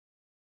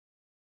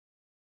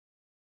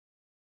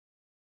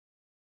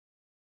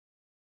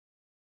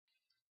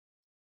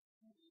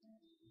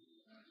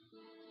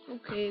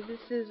Okay, this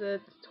is a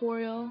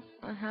tutorial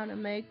on how to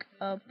make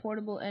a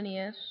portable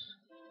NES.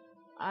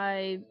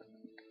 I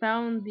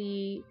found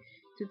the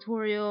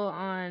tutorial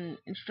on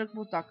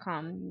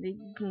instructables.com.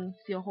 You can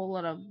see a whole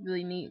lot of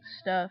really neat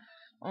stuff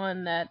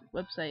on that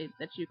website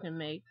that you can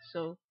make,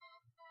 so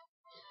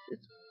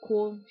it's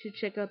cool. You should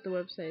check out the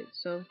website.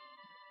 So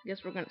I guess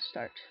we're gonna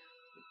start.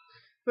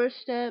 First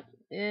step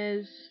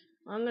is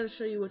I'm gonna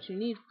show you what you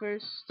need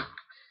first.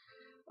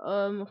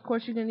 Of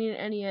course you're gonna need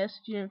an NES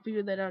if you didn't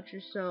figure that out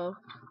yourself.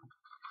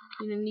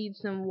 You're gonna need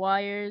some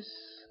wires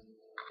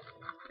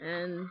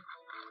and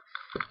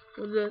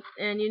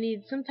you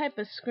need some type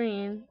of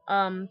screen.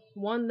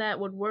 One that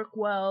would work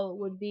well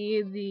would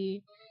be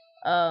the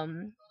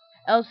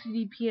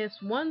LCD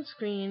PS1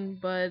 screen,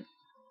 but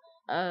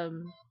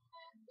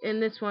in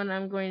this one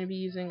I'm going to be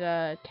using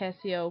a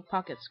Casio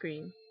Pocket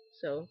screen.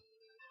 So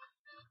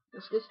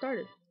let's get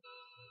started.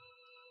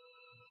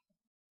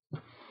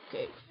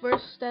 Okay,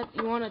 first step,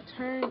 you want to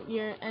turn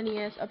your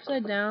NES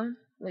upside down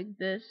like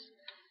this,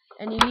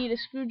 and you need a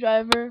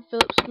screwdriver,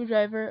 Phillips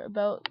screwdriver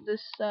about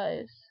this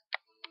size.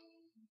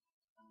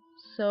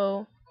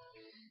 So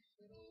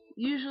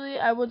usually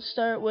I would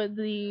start with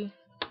the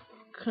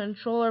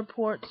controller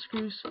port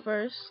screws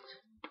first.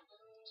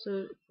 So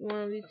you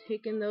want to be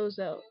taking those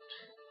out.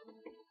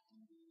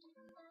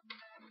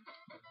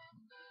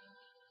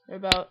 They're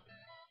about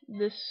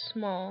this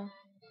small.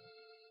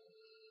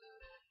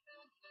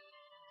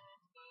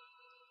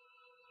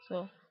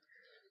 So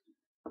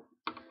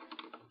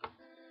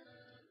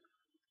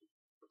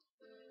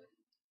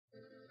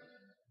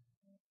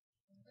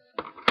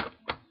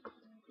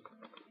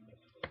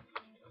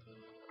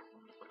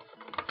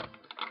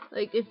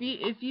like if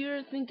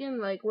you're thinking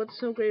like what's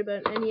so great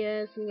about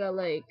NES and got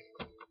like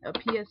a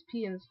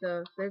PSP and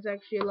stuff, there's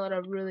actually a lot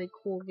of really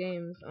cool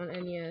games on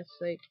NES.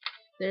 Like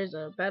there's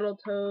a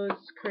Battletoads,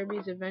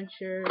 Kirby's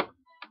Adventure,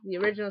 the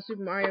original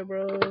Super Mario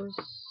Bros.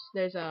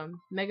 There's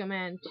Mega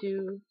Man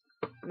 2,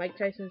 Mike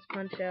Tyson's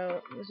Punch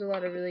Out. There's a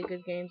lot of really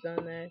good games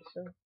on there,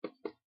 so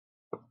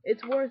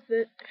it's worth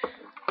it.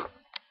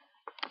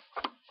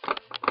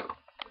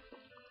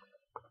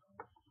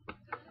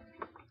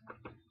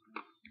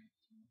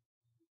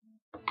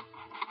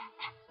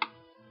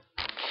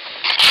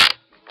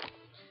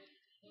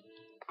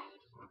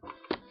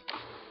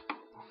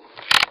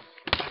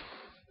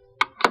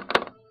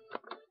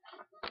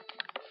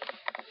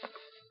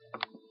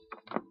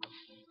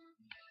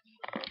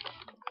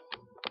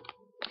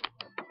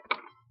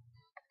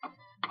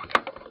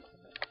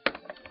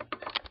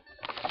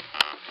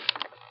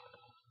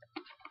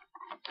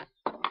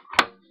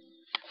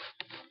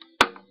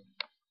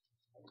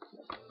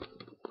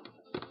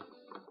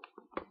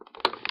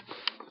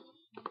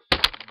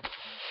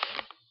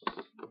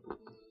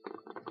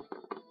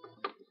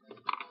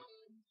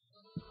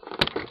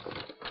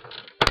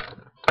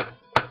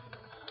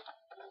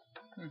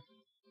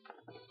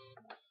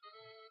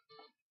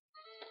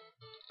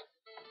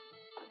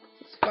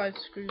 It's 5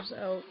 screws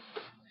out.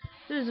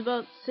 There's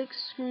about 6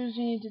 screws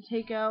you need to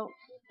take out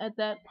at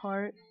that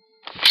part.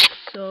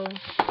 So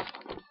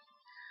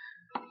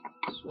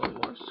just one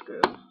more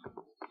screw.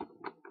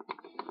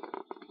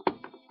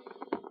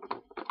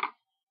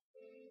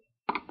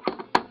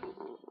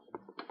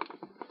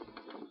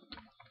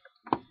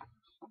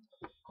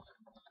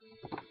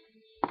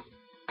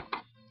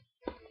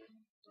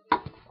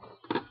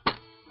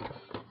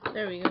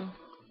 There we go.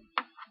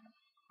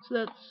 So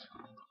that's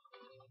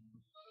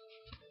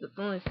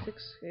only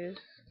 6 screws.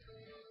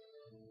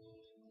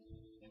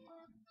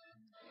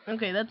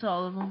 Okay, that's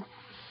all of them.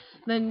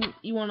 Then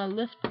you want to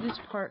lift this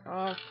part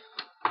off,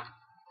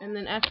 and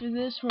then after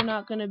this we're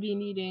not going to be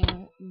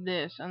needing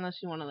this unless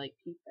you want to like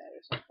keep that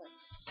or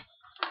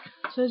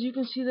something. So as you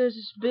can see, there's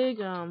this big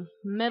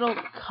metal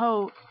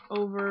coat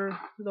over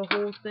the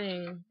whole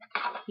thing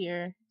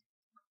here.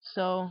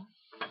 So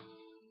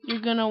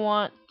you're gonna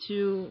want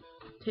to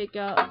take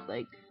out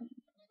like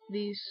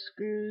these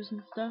screws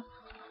and stuff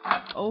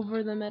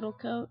over the metal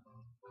coat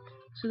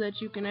so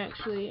that you can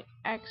actually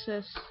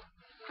access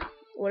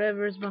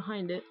whatever is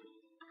behind it.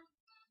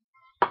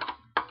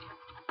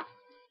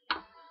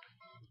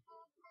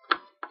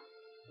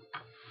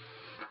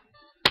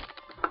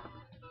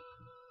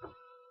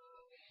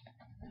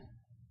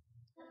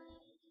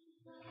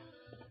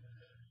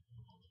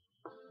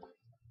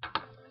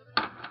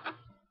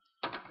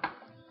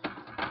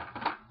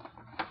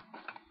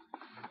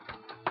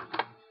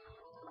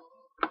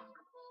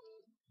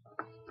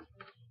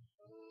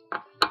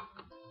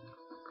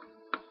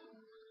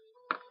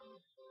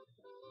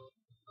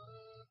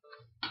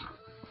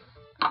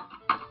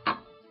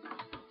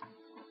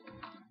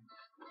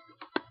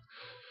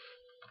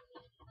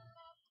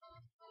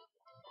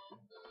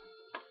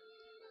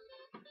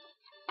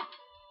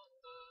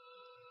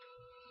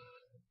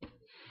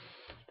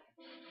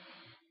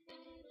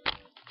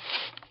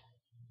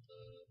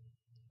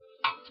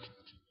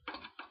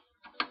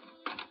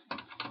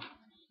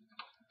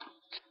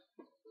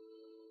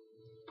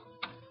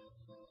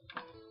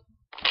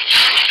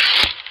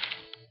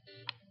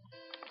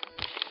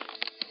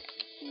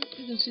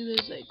 see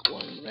there's like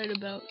one right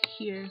about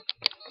here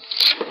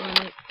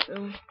on it,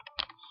 so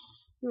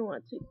we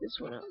want to take this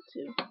one out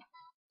too.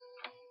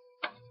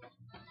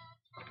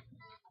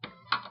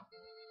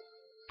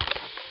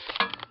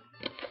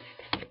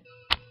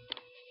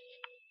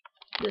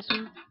 This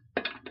one.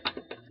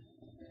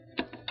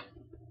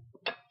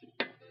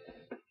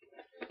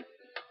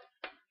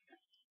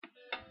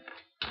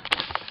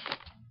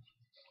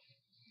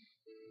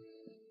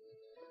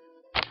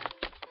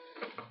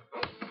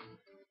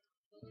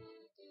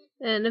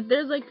 And if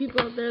there's like people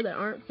out there that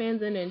aren't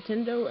fans of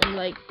Nintendo and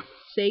like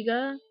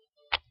Sega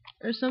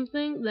or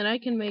something, then I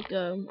will make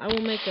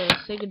a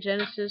Sega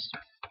Genesis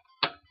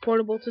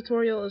portable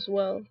tutorial as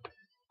well.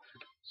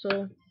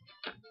 So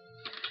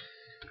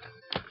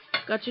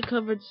got you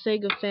covered,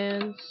 Sega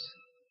fans.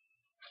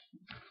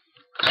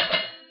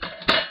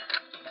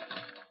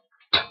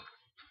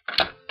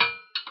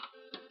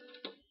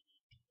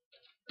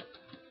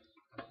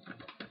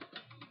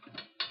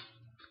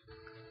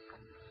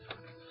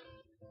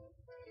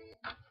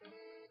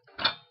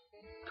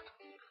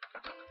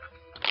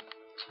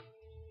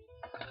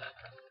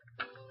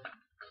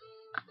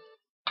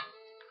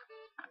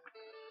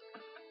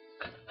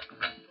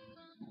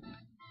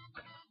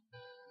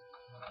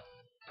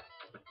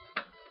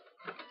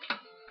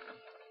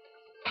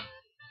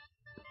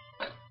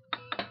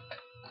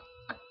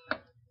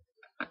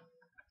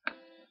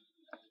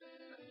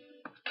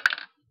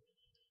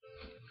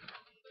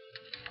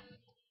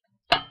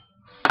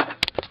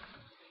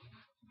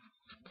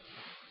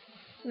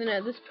 And then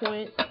at this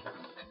point,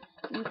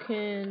 you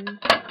can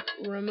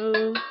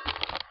remove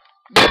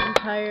the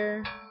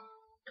entire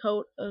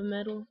coat of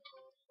metal.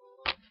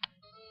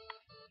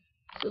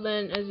 So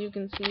then, as you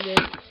can see,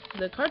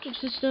 the cartridge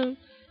system,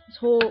 this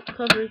whole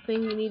cover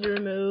thing you need to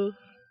remove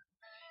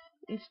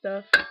and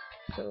stuff.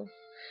 So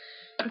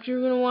what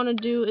you're going to want to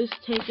do is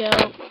take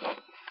out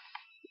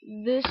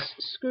this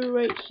screw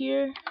right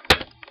here,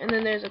 and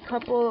then there's a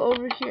couple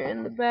over here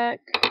in the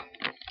back,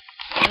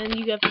 and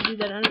you have to do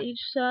that on each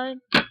side.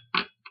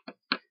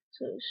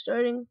 So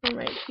starting from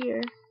right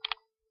here,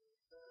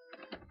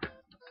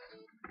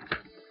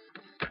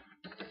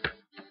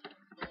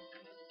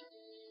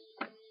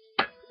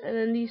 and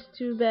then these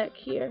two back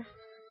here.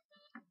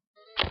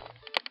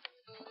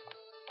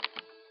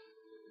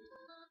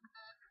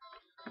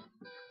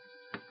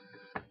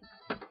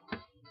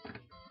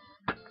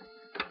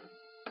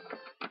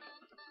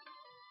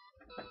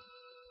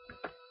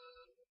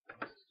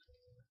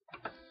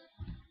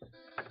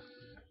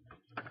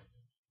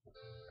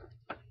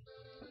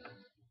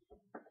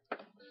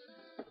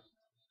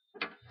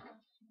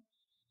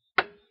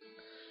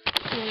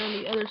 And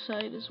on the other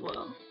side as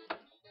well.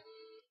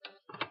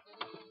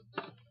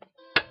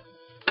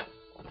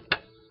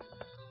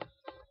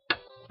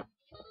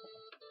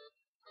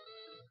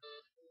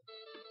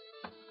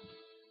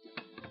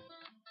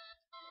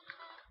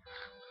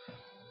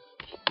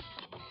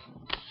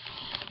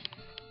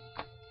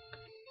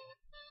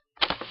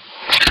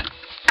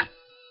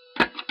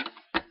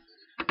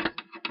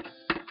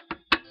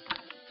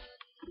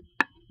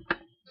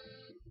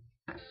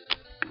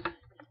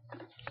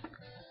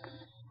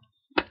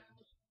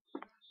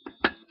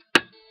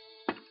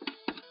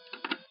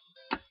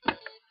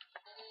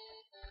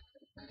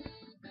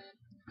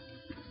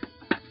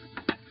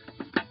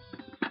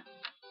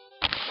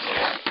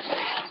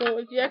 So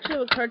if you actually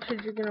have a cartridge,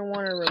 you're going to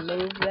want to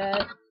remove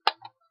that.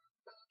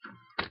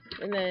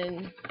 And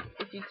then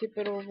if you tip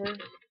it over,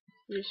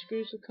 your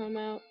screws will come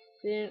out.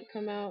 If they didn't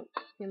come out,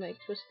 you can like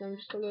twist them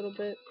just a little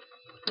bit.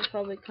 They'll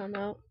probably come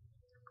out.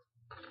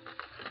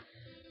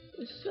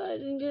 This side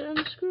didn't get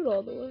unscrewed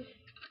all the way.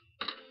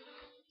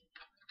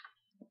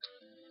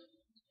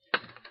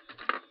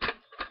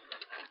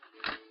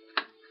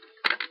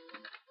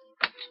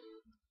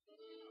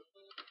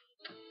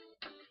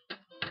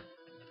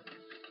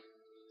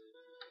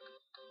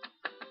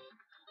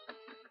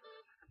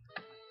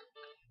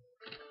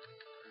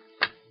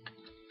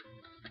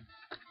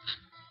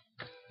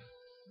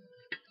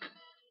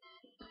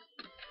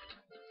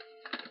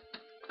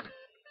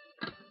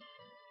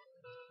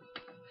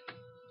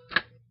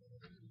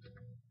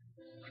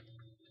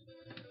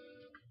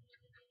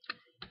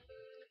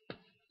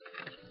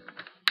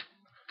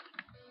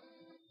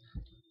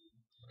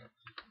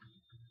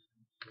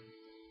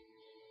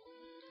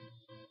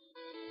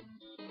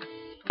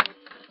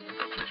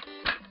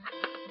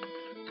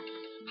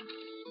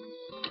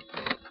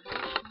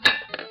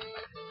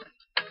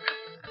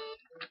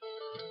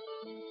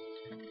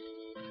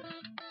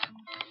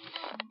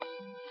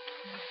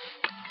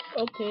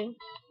 Okay,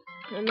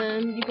 and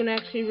then you can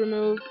actually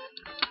remove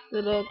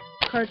the little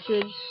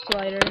cartridge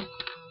slider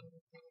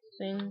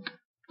thing.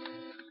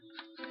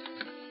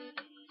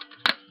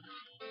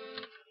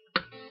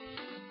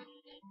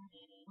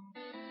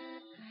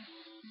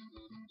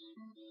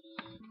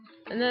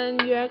 And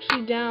then you're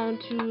actually down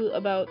to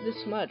about this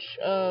much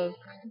of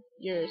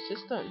your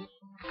system.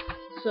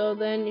 So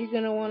then you're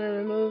going to want to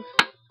remove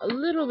a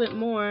little bit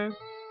more.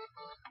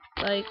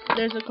 Like,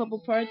 there's a couple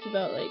parts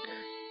about like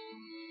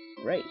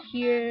right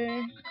here,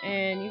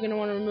 and you're going to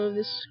want to remove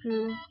this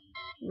screw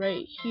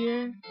right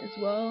here as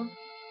well,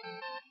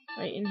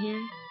 right in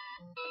here,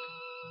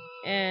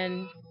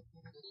 and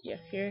yeah,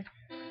 here.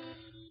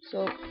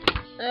 So,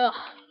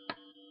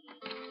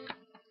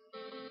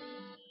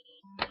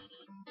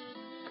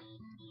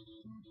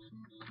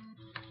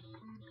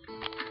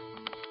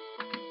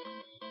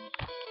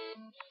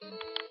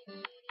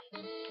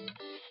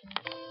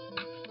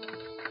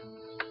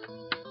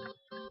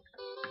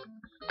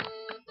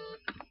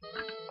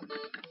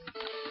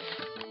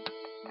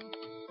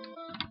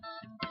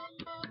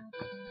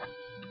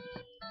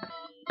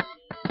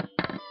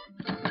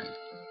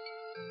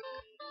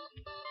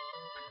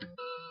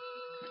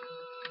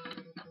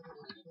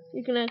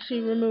 you can actually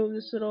remove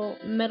this little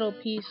metal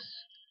piece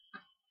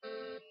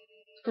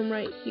from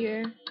right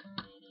here.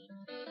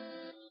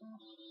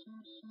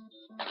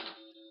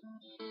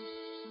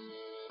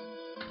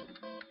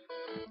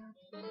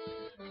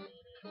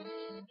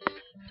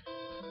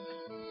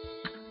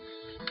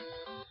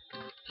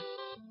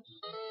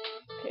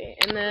 Okay,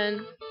 and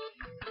then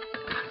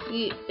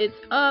see, it's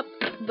up,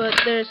 but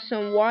there's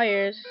some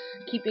wires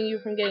keeping you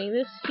from getting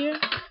this here.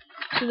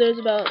 So there's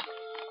about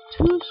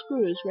 2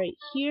 screws right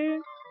here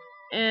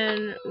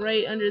and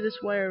right under this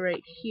wire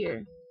right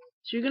here.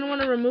 So you're going to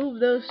want to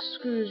remove those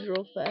screws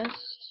real fast.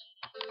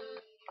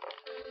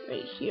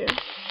 Right here.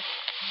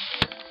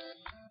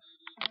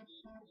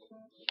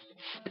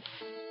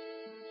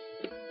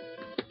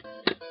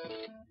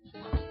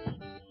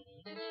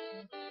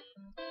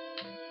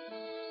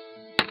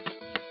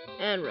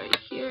 And right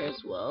here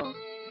as well.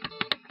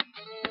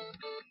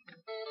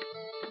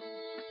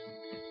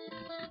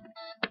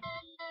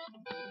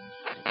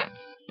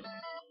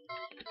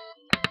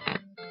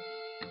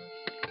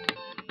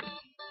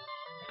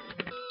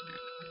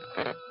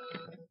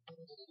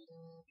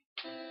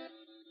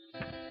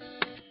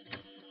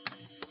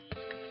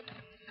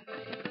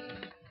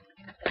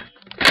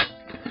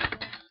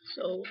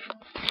 So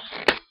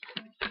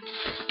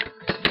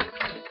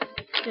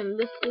you can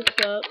lift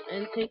this up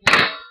and take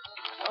this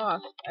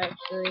off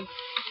actually,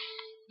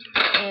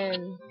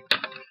 and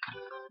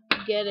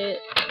get it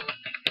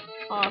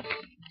off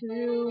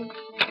through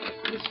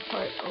this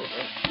part over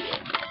here.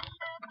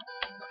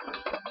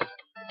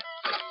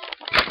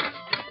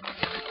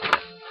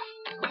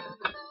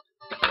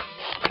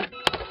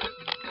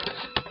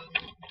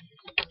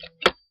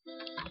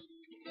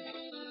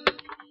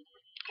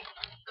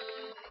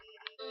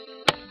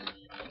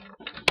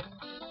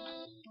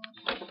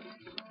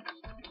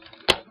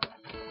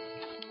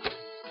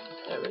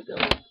 There we go.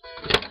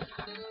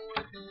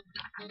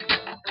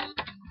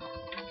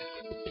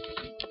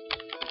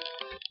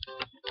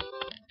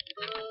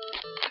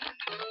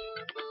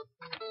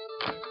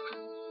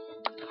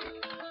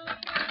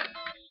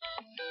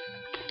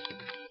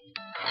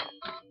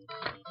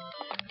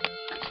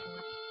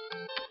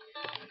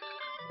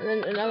 And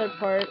then another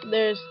part,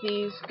 there's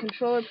these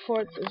controller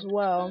ports as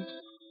well,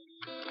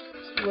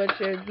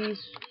 which are these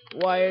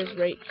wires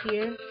right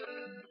here.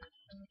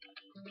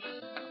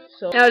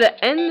 So now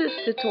to end this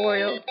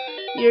tutorial,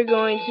 you're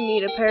going to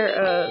need a pair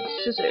of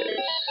scissors.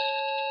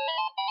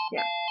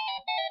 Yeah.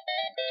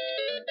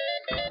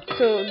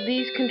 So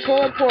these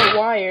controller port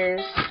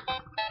wires,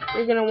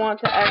 you're going to want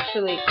to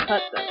actually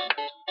cut them.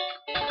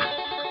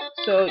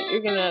 So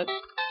you're going to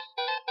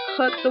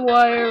cut the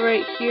wire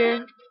right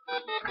here,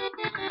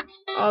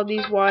 all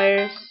these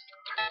wires.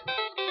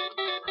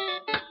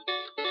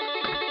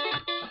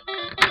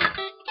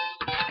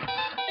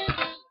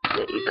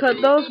 So you cut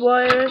those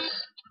wires,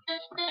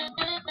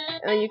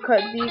 and then you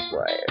cut these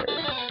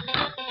wires.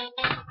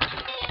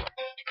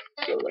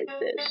 So like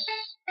this.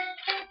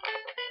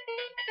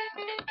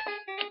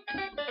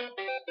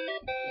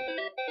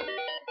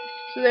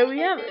 So there we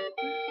have it.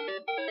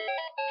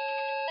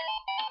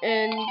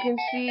 And you can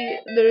see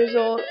the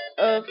result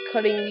of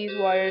cutting these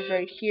wires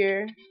right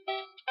here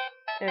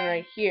and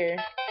right here.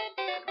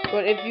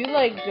 But if you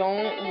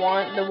don't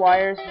want the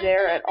wires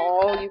there at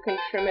all, you can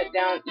trim it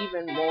down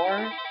even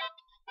more.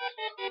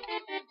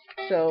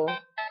 So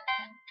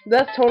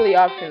that's totally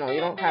optional.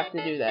 You don't have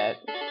to do that.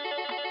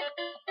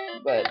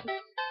 But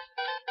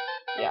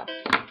yeah.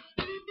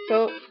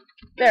 So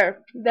there.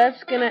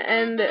 That's gonna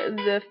end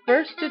the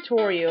first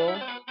tutorial,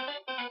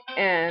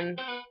 and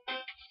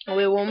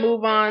we will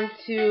move on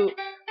to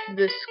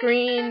the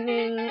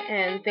screening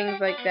and things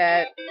like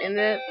that in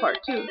the part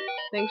 2.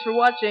 Thanks for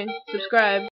watching. Subscribe.